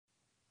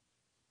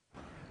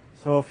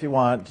So if you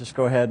want, just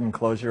go ahead and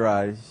close your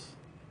eyes.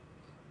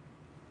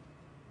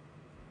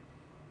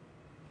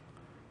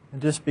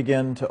 And just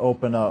begin to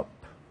open up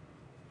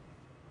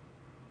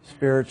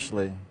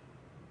spiritually,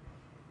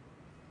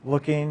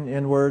 looking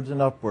inwards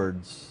and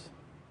upwards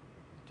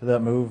to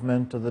that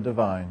movement of the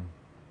divine.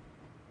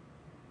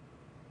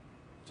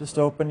 Just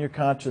open your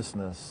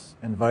consciousness,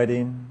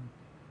 inviting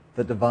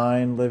the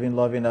divine, living,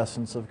 loving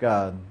essence of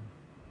God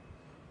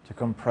to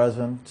come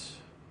present,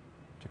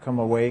 to come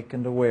awake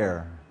and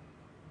aware,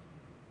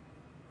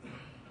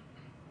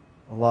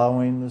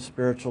 allowing the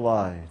spiritual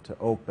eye to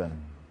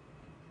open,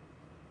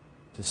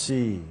 to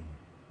see,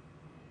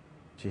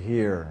 to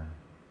hear,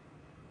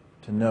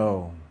 to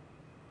know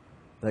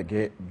that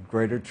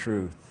greater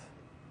truth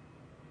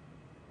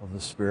of the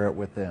Spirit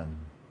within.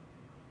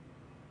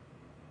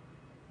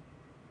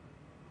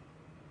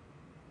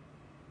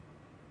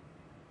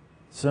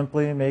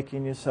 Simply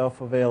making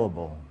yourself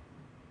available,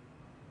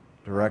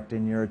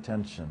 directing your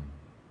attention,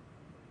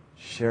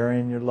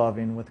 sharing your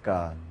loving with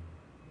God.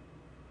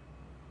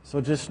 So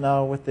just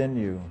now within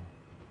you,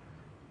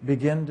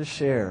 begin to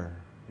share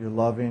your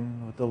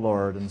loving with the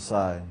Lord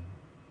inside.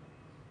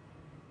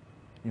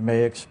 You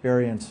may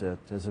experience it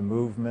as a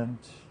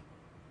movement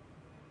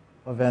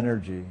of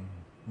energy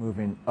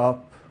moving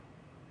up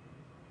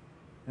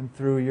and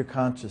through your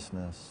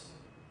consciousness,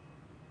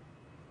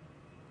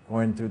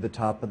 going through the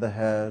top of the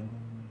head,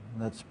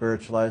 that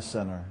spiritualized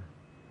center.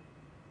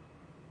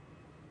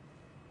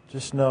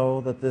 Just know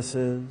that this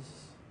is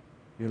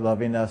your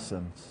loving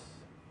essence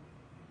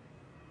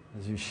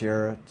as you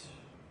share it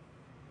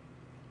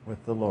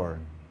with the Lord.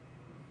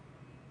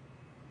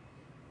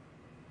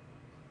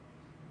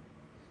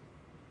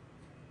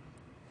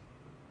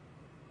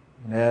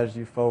 And as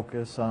you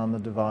focus on the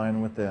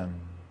divine within,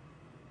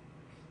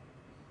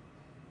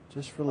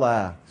 just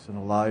relax and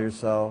allow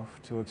yourself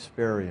to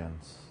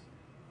experience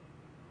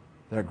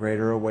that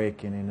greater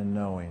awakening and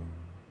knowing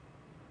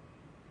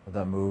of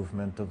that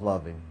movement of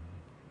loving.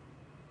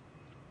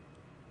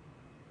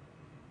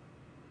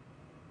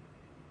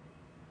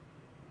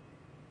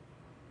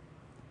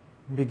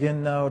 And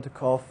begin now to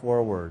call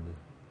forward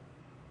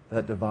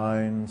that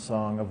divine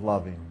song of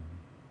loving,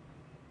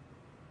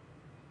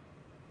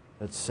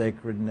 that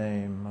sacred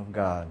name of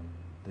God,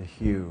 the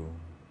Hu.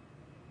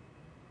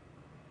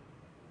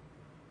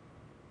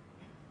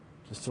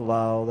 Just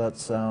allow that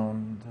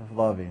sound of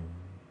loving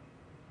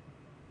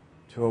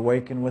to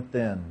awaken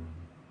within,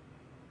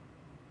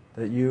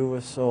 that you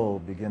as soul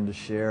begin to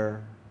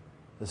share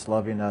this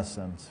loving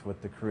essence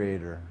with the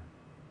Creator,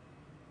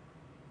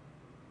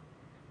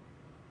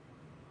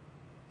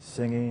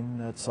 singing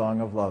that song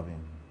of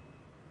loving,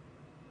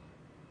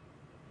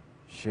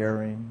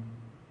 sharing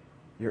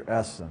your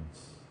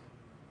essence,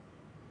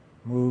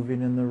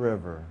 moving in the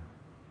river,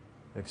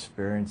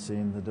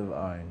 experiencing the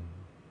divine.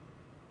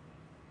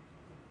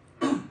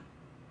 And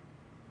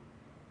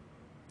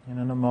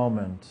in a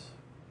moment,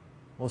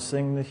 we'll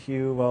sing the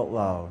Hu out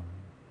loud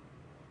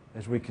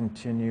as we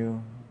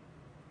continue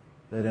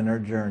that inner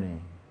journey,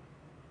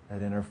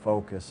 that inner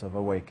focus of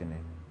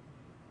awakening.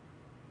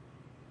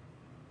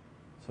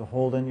 So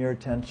holding your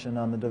attention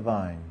on the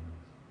divine,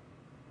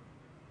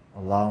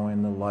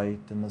 allowing the light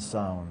and the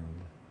sound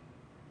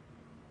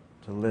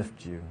to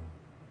lift you.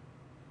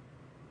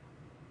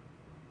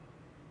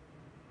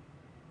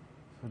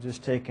 So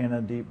just take in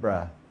a deep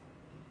breath,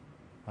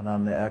 and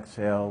on the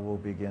exhale we'll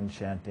begin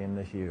chanting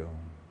the Hu.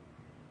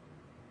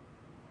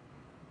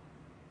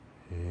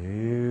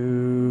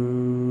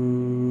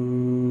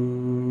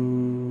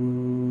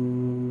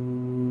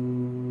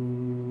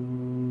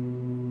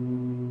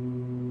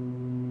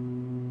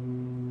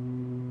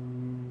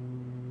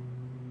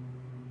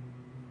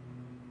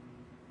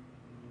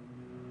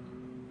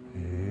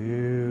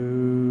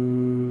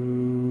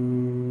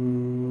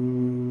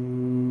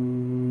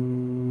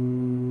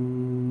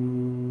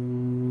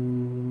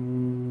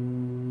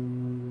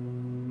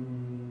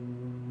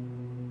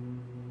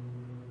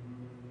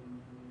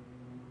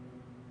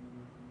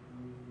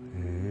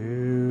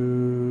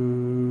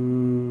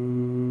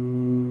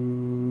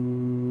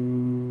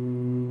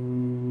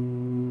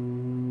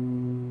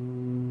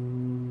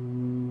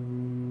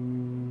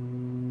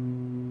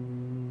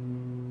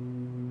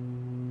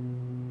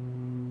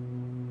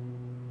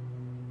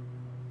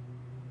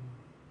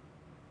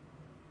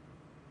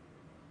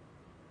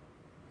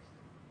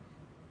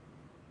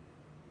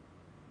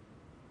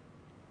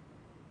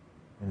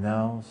 And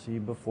now see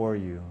before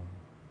you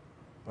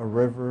a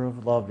river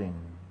of loving,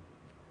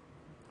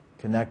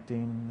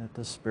 connecting at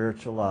the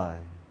spiritual eye,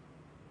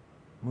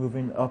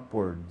 moving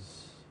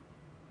upwards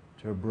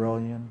to a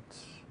brilliant,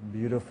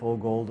 beautiful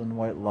golden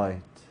white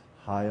light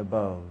high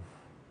above.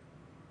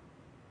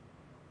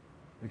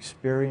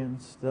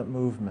 Experience that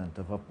movement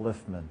of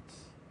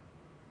upliftment,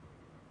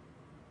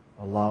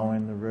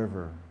 allowing the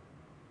river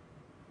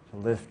to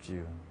lift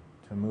you,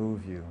 to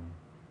move you.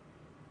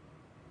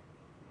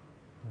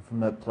 And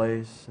from that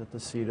place at the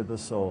seat of the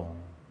soul,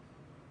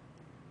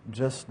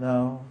 just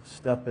now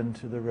step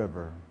into the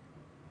river,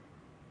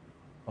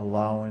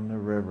 allowing the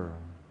river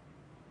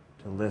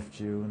to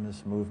lift you in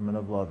this movement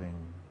of loving.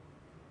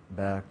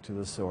 back to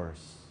the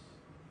source.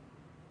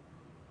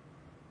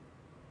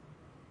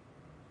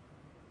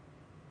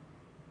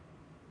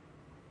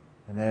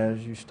 And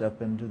as you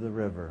step into the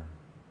river,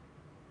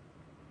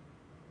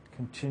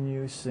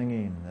 continue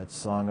singing that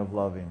song of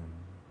loving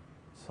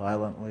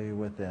silently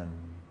within,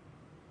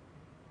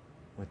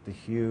 with the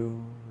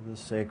hue of the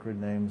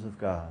sacred names of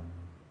God.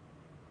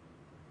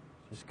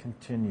 Just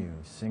continue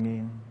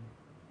singing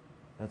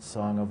that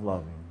song of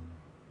loving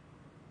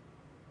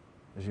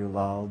as you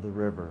allow the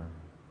river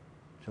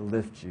to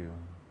lift you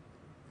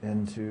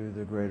into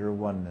the greater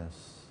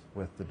oneness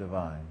with the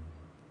divine.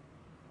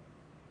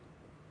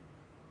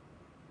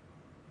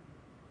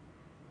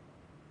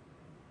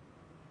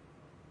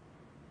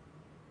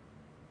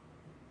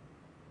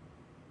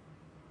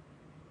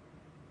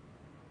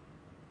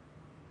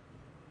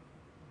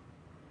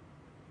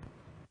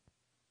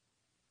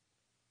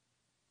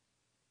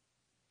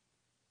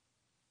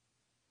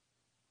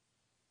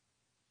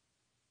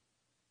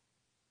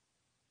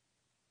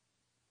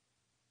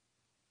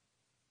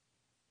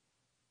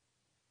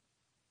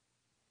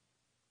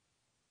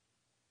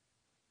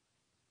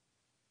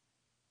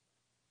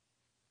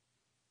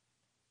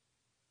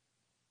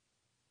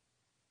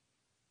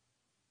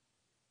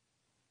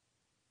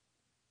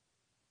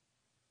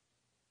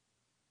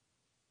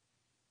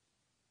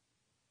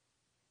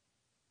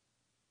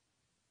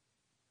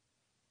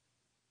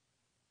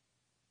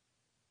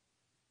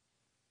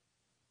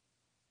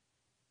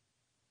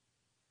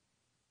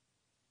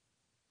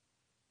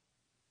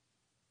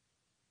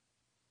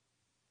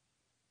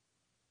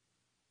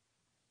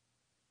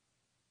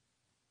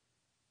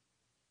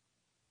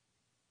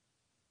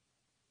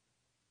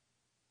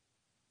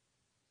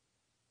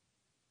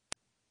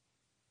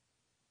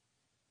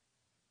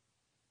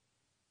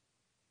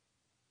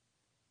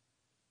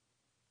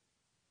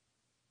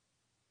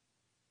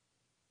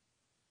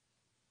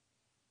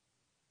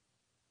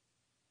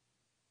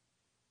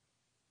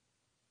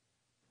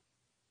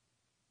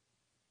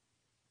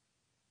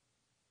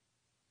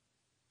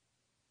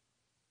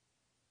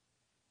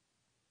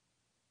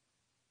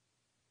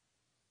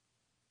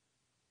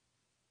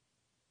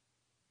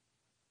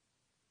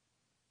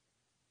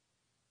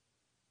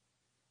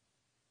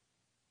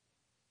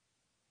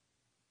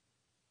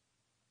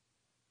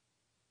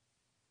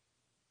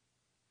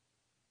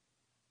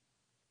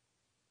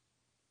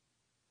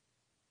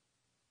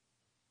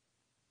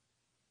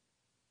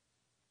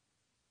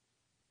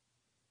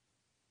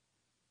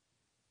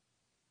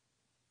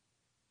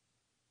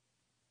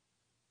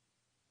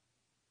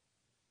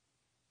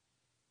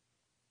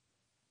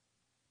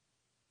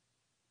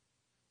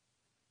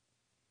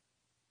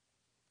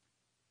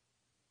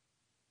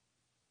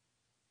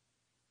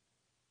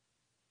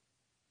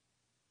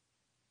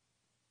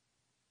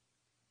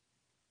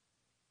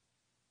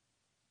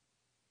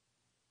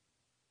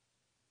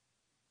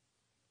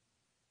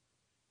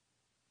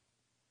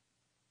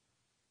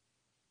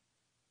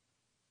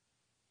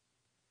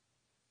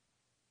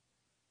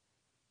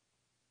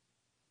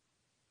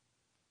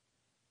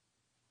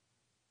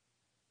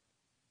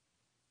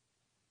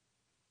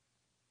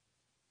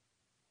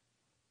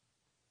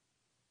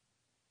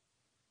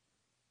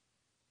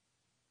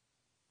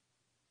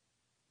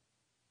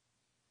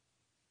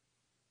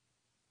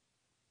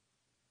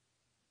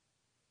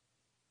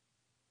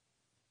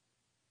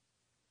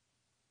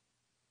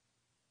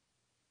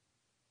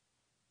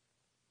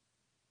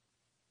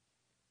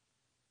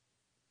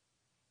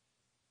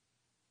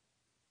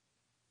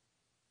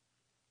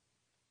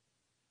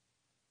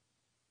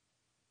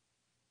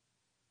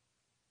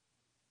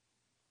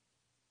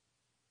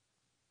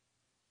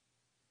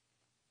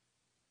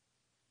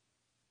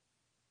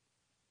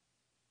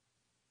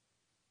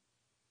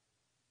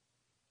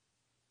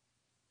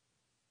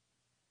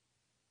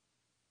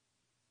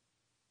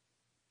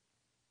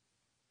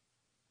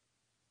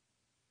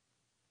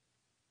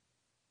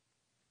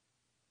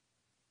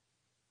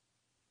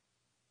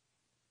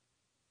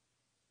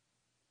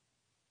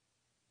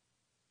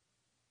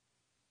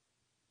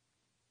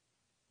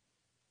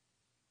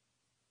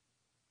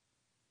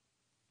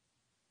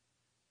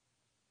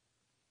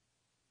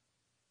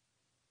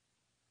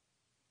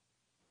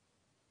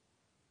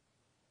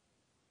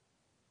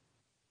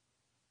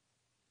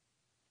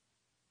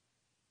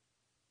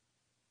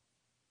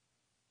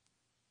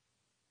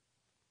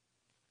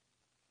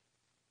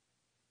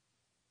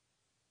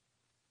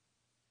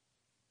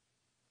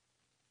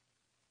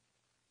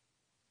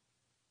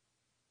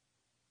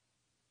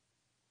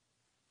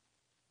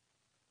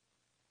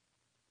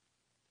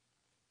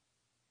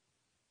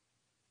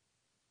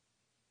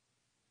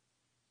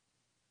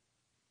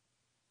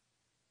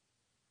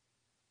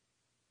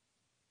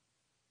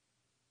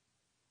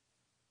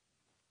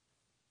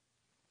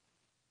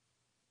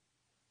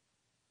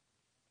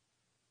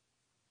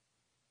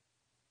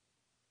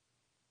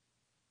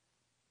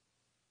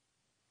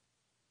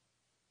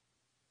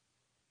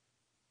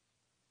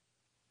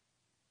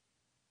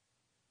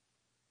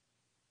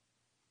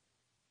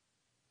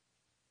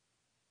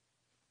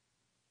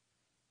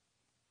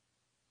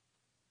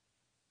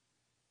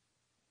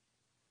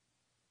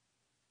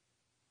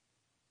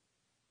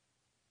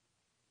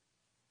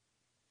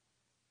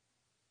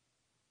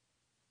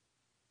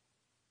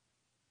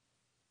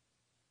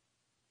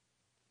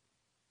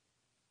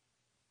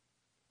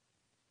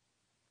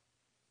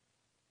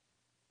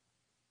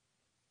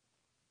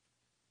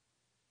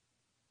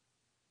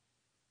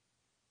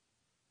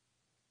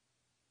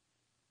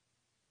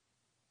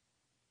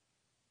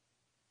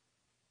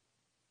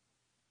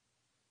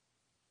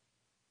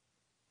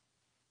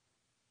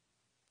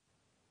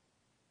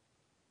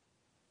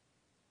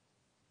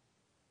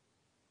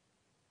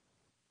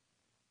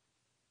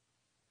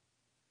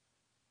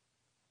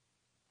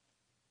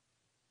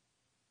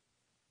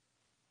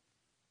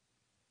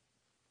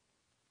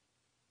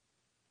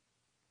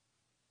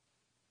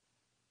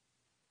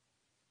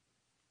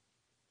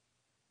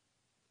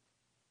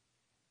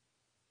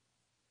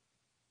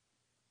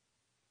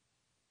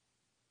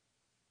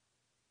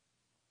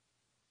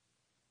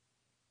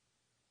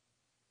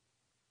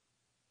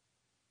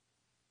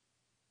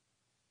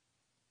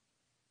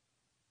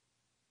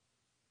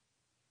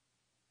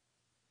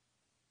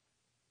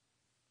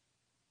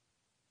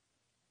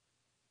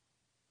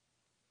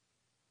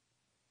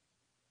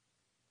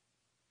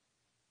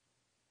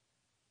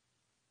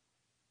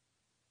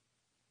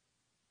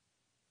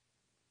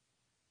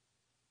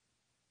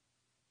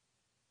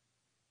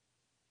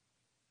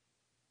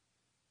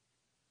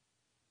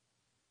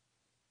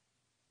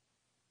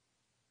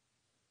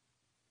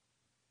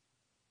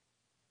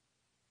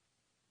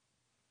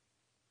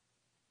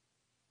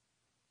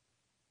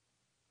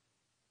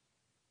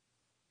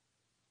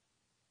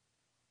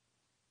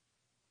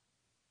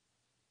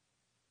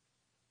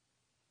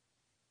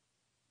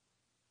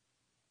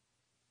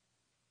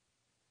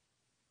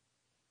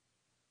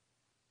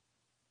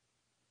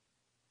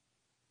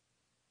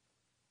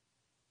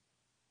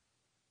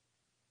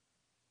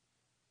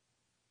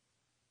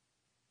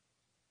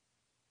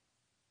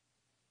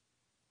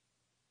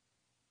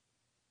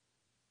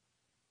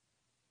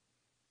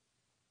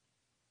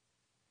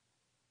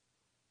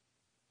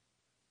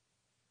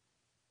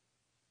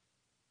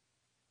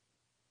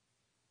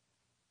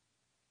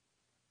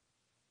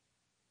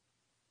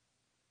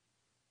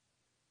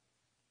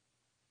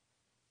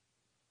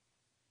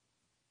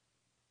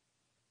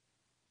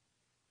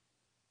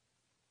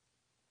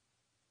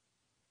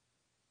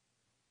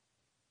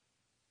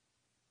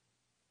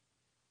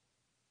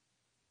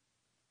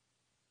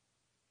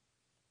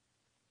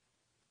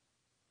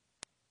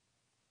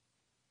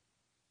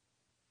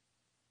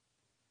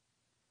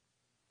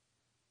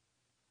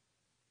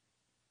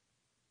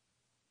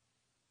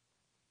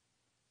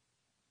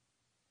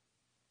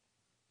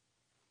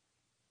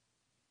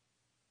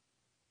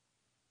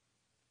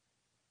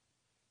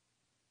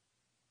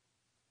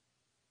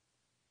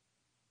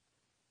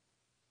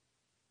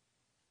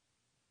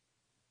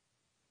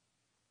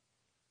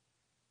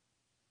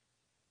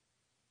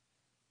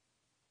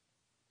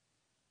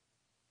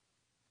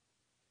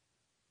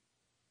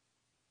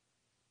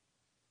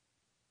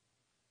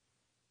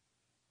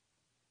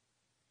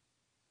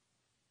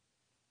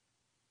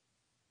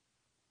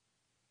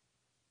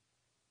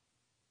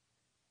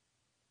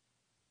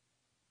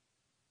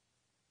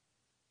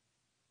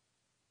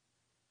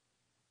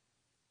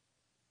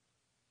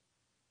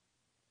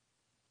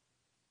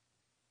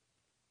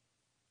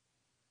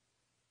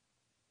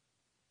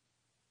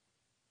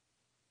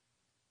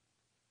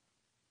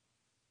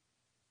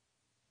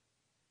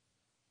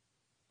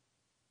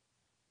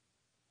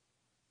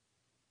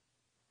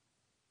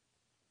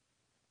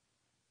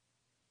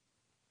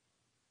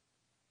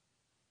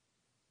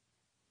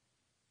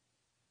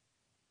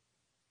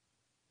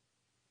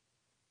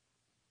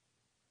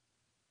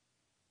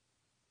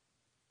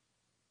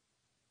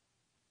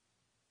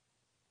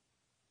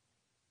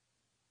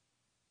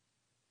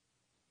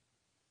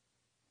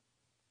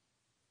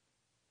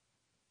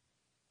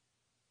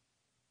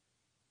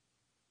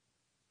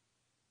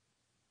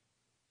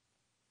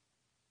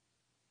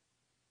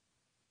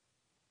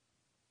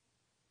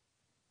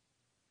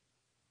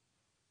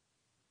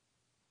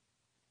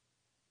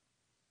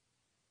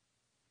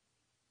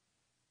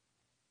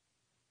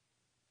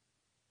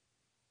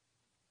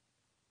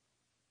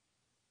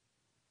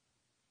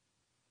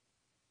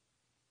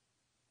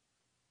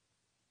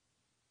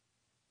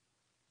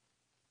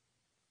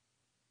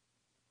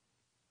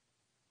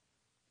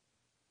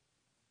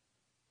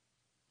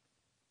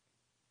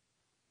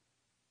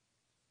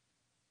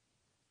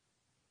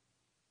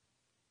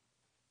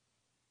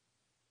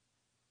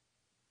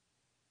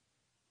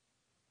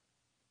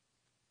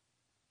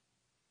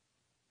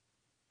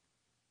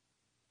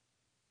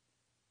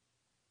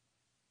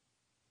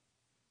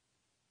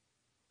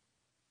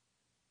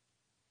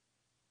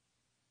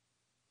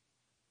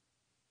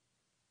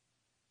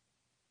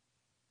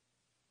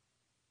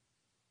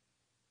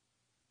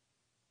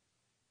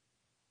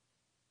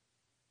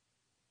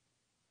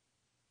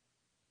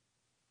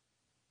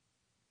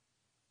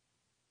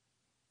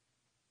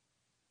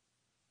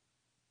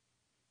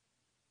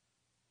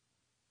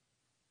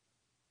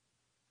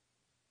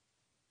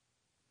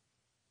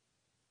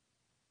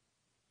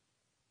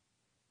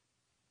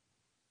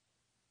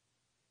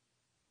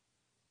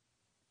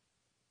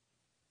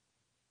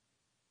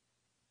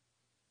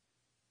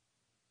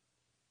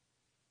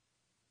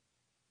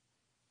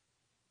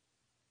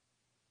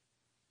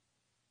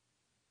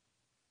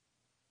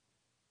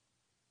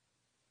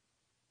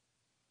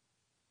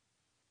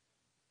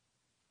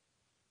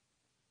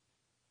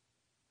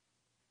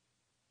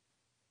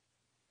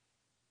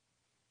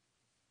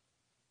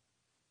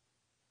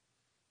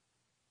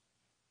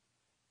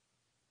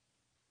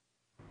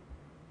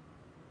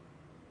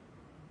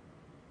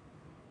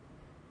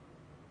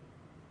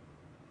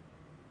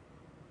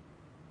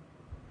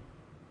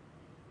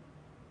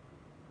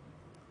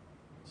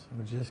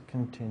 So just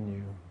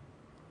continue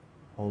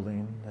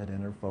holding that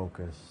inner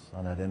focus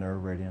on that inner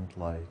radiant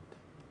light,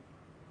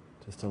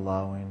 just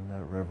allowing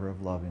that river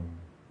of loving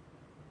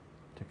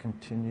to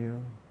continue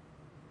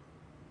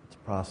its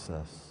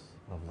process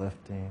of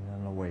lifting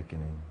and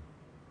awakening,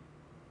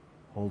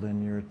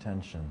 holding your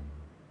attention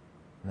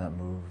in that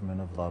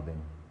movement of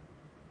loving,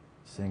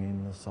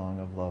 singing the song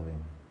of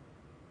loving,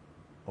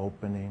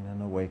 opening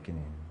and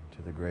awakening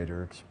to the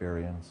greater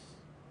experience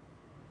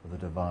of the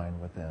divine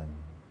within.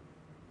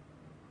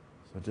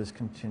 So just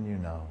continue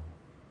now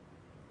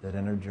that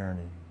inner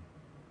journey,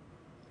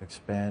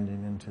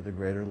 expanding into the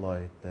greater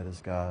light that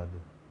is God,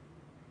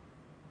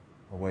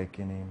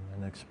 awakening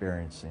and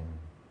experiencing,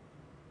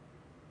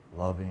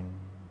 loving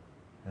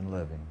and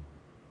living.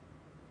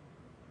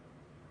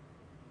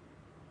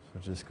 So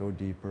just go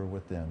deeper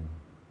within,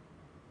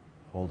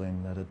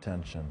 holding that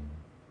attention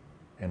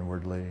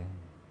inwardly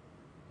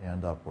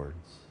and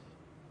upwards.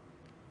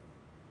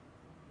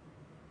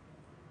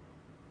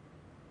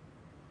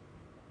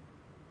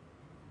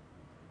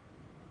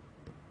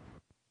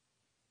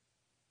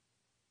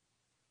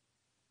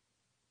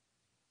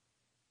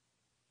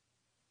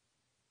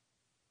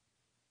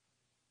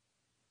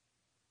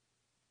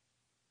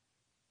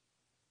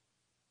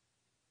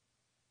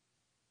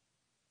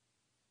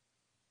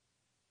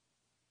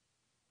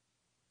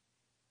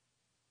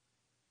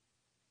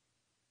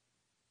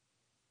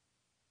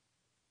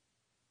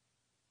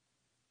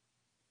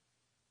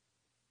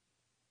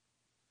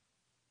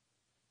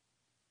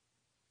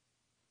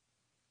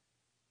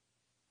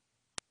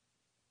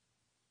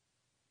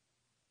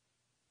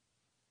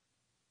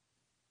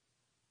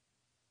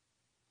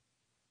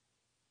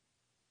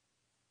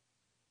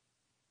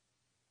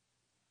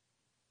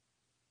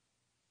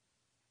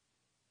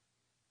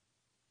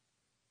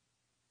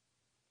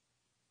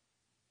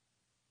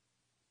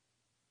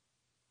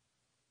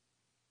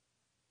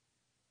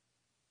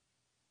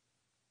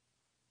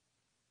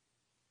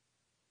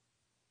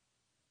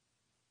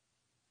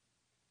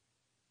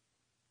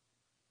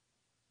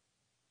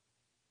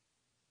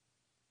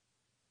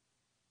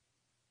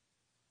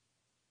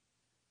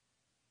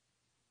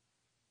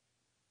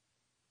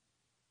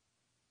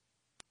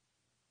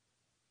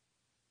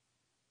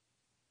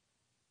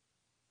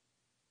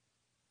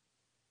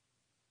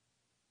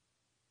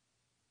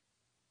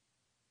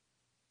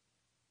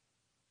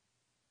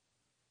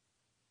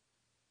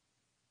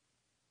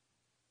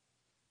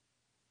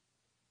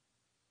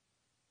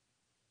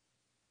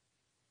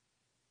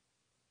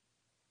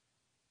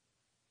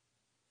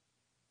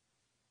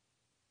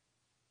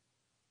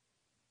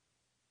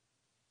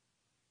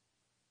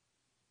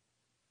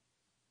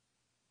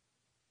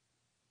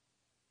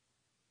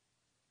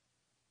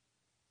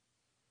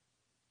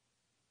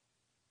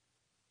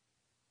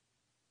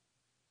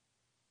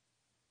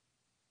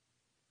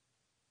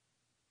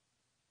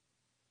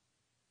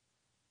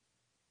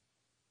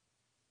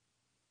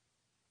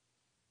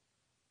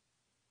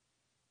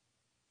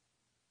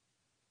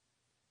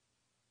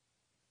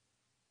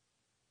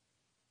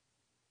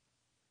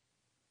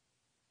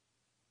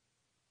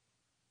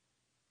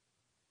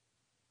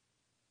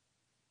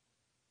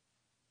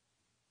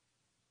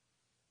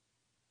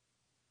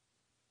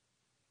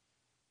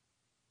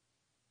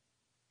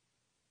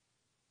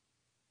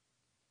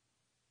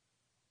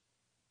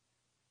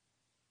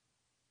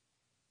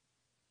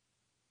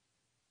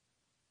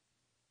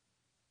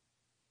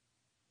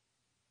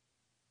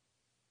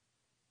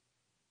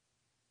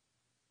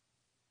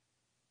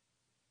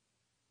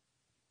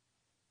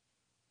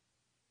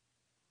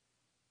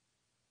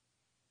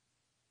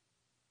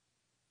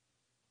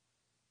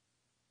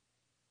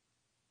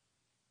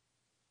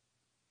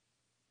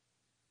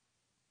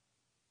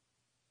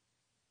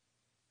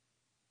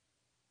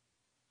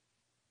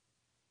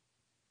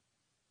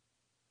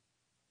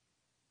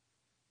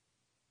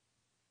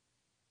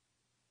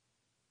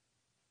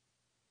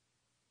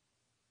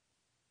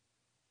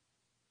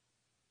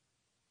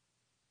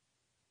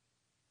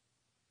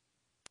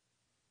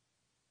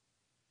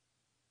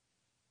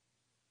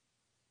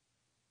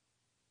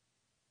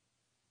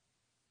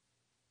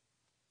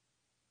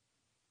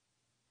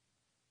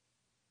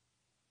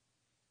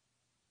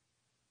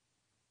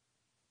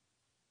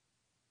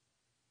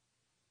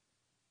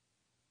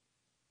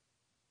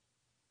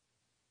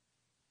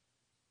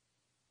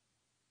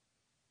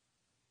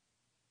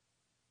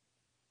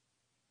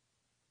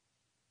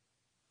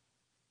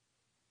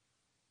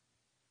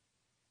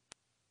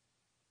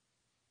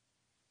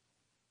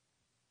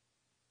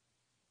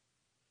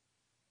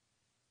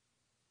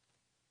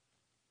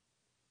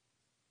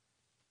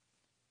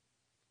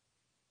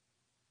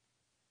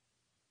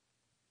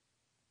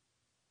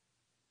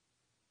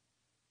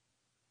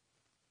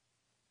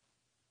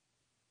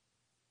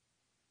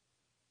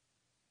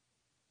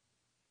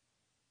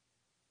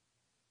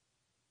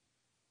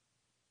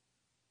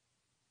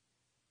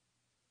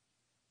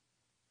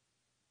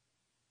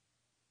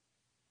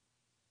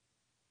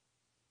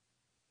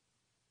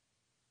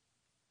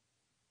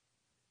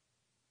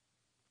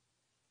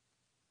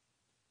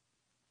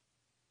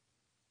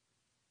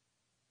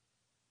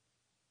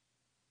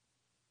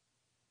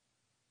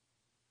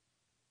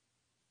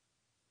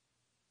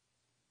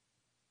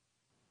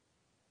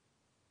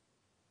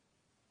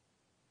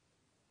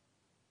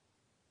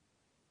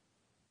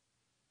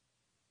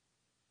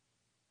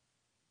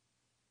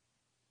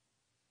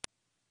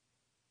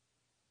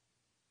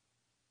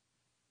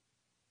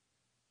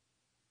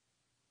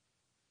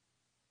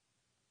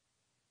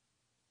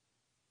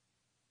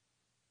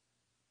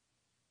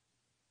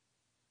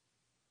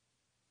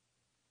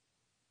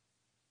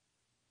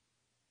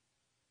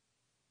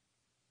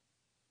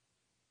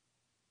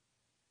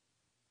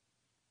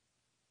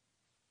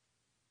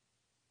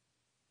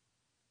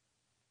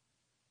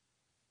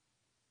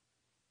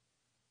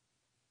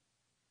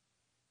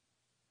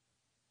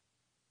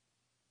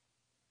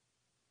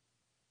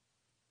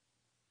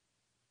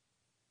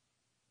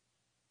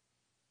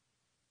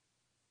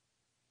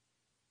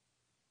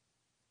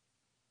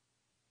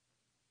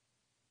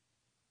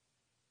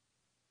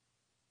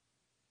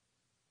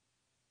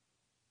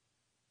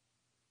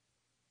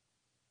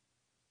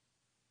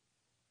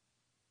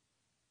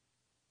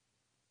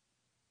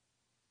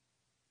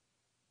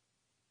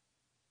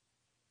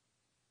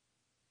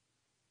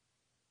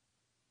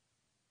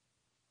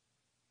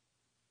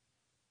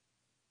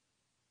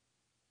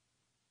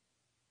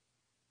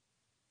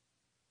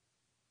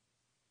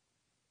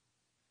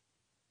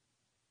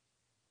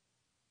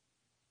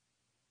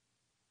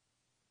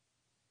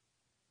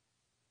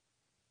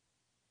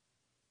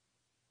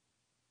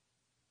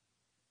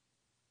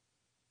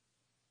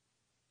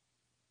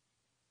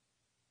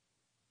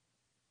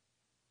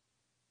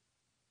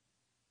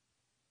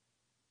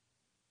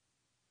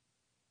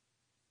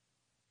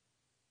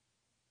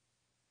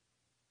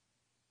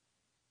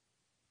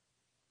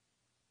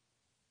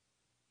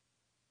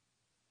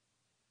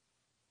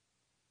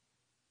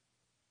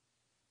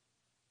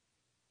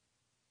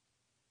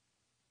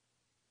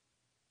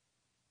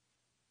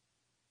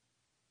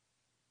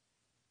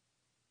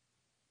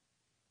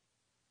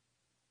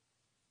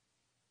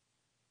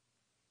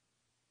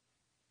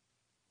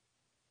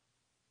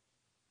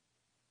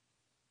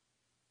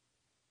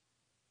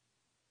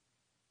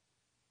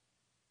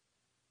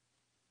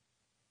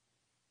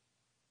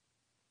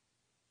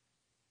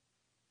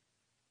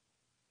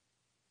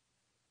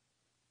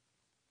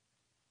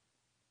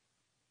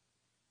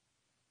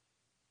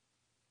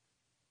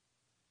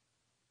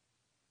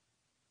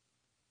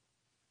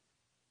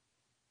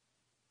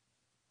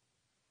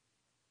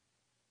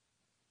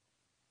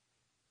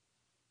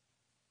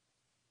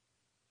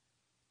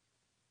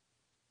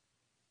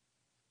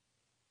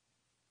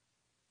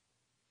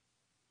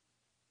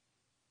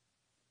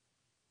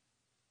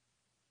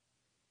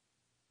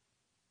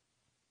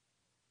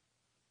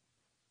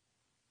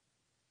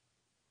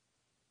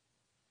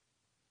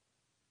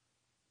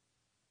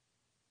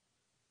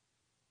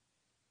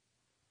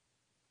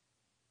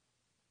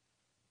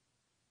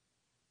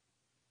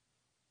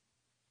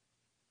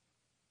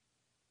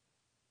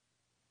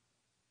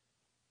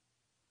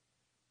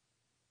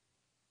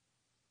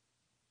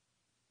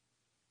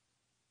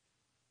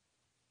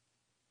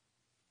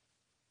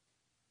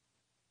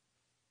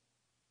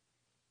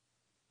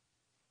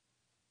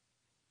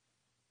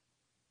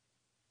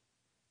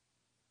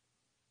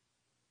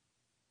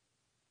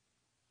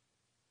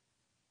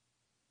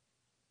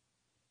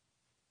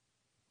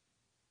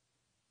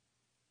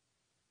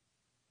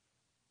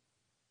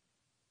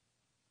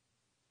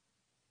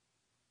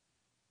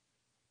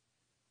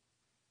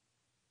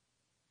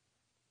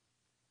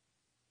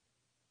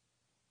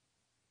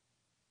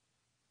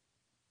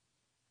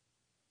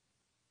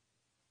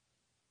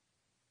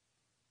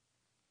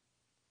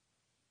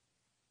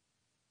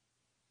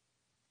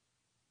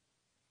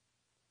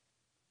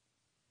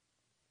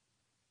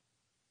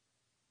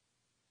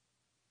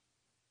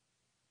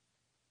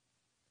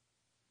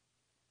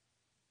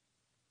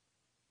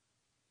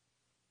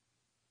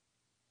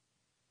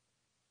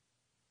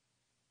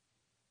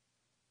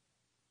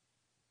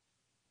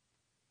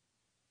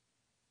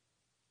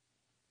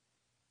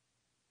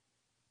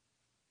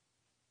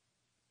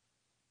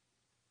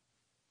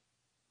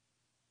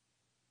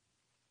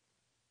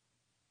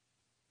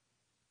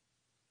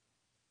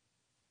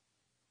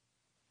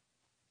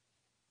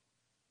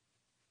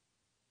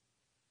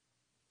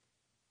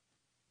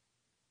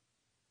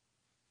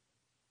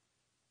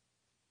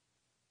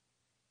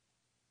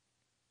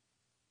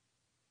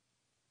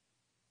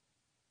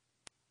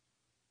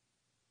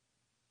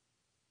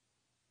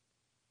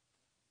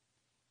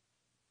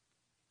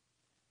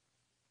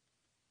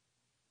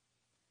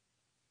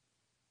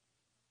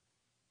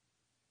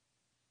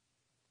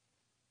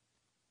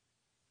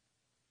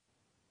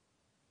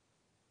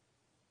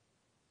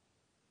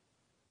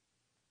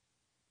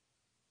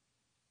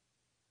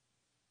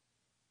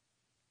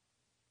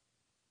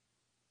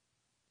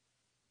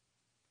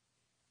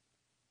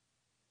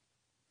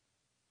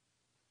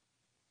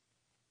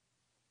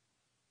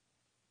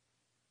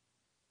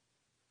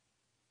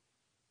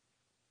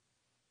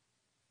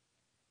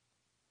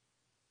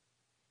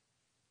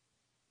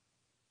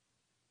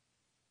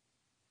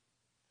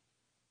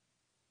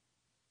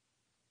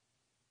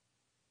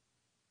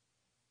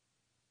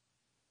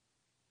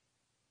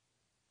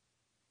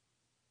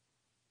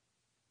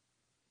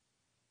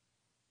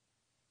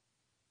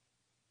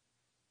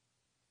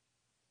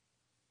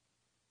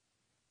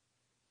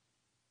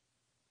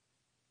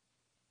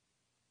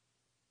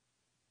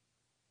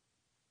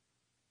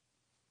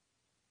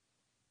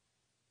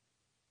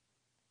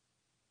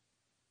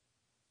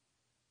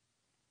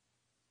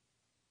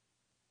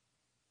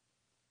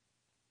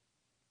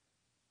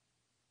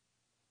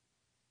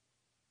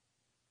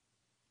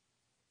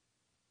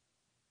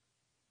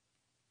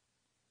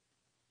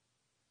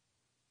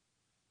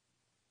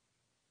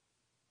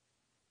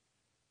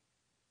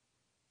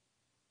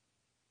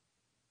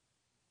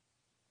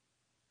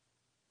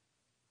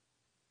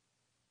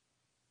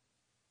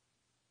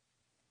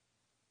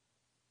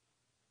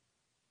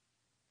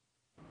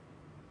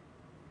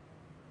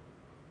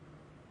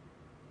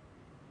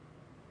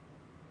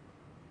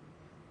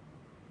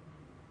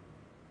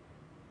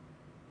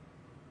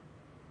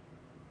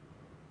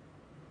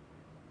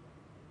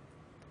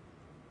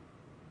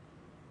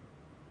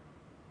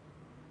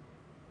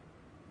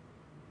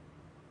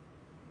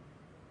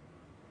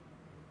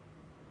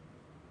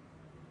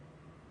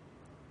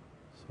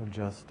 So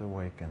just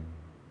awaken.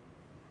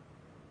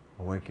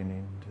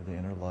 Awakening to the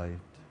inner light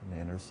and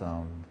the inner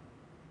sound.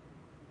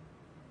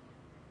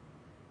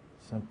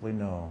 Simply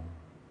know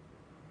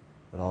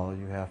that all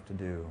you have to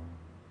do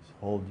is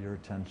hold your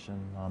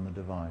attention on the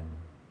divine,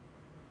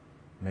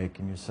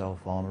 making yourself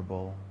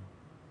vulnerable,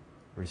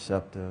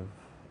 receptive,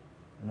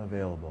 and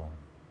available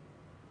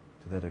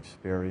to that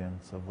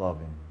experience of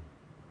loving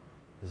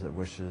as it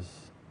wishes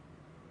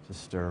to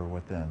stir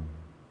within.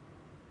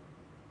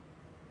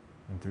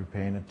 And through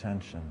paying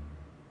attention,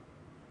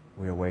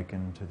 we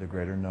awaken to the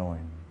greater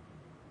knowing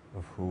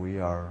of who we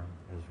are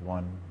as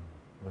one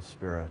with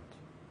Spirit,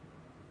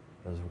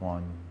 as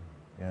one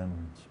in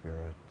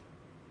Spirit.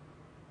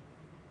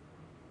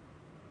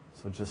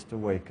 So just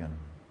awaken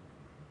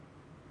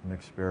and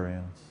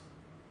experience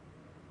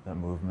that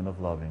movement of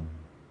loving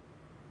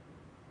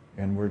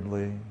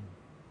inwardly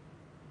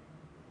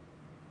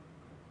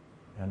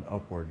and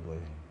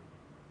upwardly,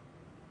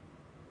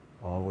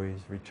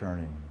 always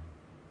returning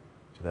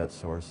to that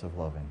source of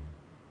loving.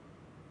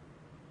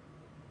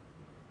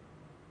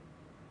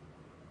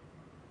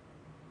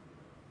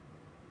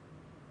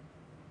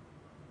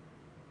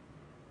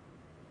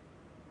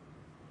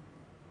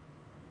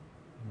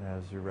 And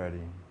as you're ready,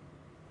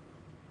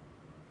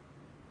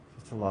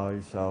 just allow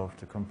yourself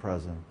to come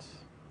present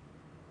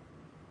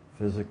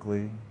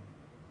physically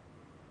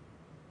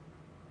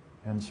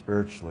and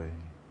spiritually,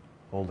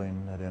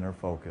 holding that inner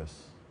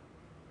focus,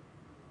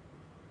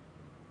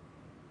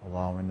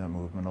 allowing that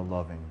movement of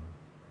loving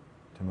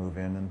to move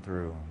in and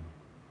through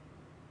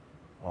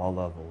all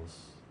levels,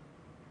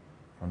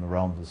 from the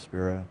realms of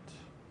spirit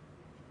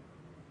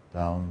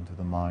down to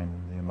the mind,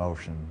 the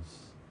emotions,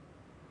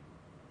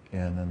 in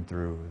and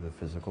through the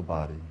physical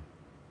body,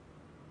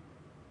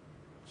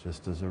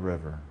 just as a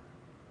river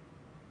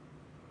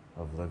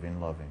of living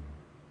loving.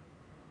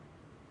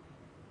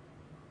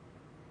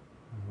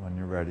 When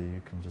you're ready,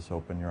 you can just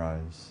open your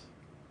eyes,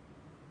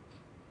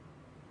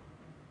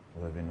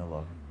 living the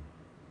loving.